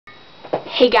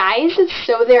Hey guys,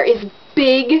 so there is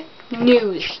big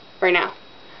news right now.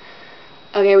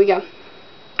 Okay, here we go.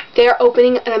 They are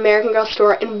opening an American Girl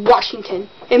store in Washington,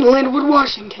 in Lynnwood,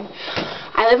 Washington.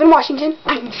 I live in Washington.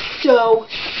 I'm so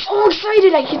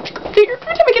excited. I get to go there every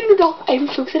time I get a new doll. I am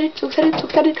so excited, so excited, so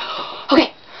excited.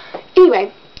 Okay,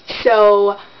 anyway,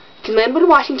 so it's in Lynnwood,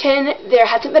 Washington. There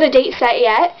hasn't been a date set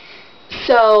yet,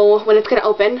 so when it's going to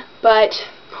open, but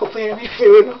hopefully it'll be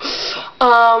soon.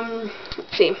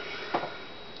 Let's see.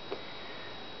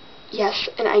 Yes,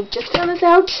 and I just found this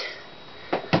out.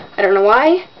 I don't know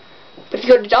why, but if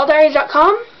you go to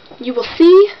dolldiaries.com, you will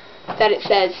see that it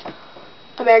says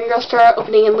American Girl store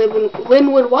opening in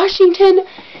Lynnwood, Washington.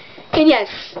 And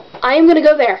yes, I am going to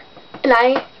go there, and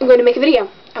I am going to make a video.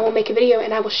 I will make a video,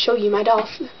 and I will show you my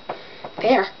dolls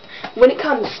there when it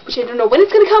comes, which I don't know when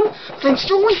it's going to come, but I'm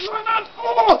so excited.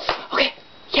 Oh, okay,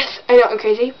 yes, I know I'm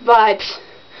crazy, but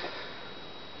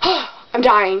I'm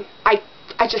dying. I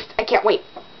can't wait.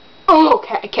 Oh,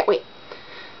 okay, I can't wait.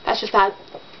 That's just that.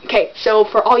 Okay, so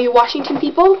for all you Washington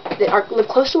people that live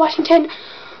close to Washington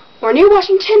or near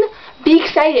Washington, be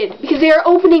excited because they are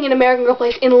opening an American Girl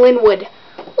place in Lynnwood,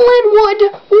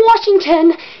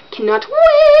 Washington. Cannot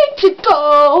wait to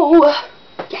go.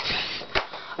 Yes.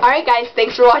 Alright guys,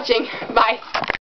 thanks for watching. Bye.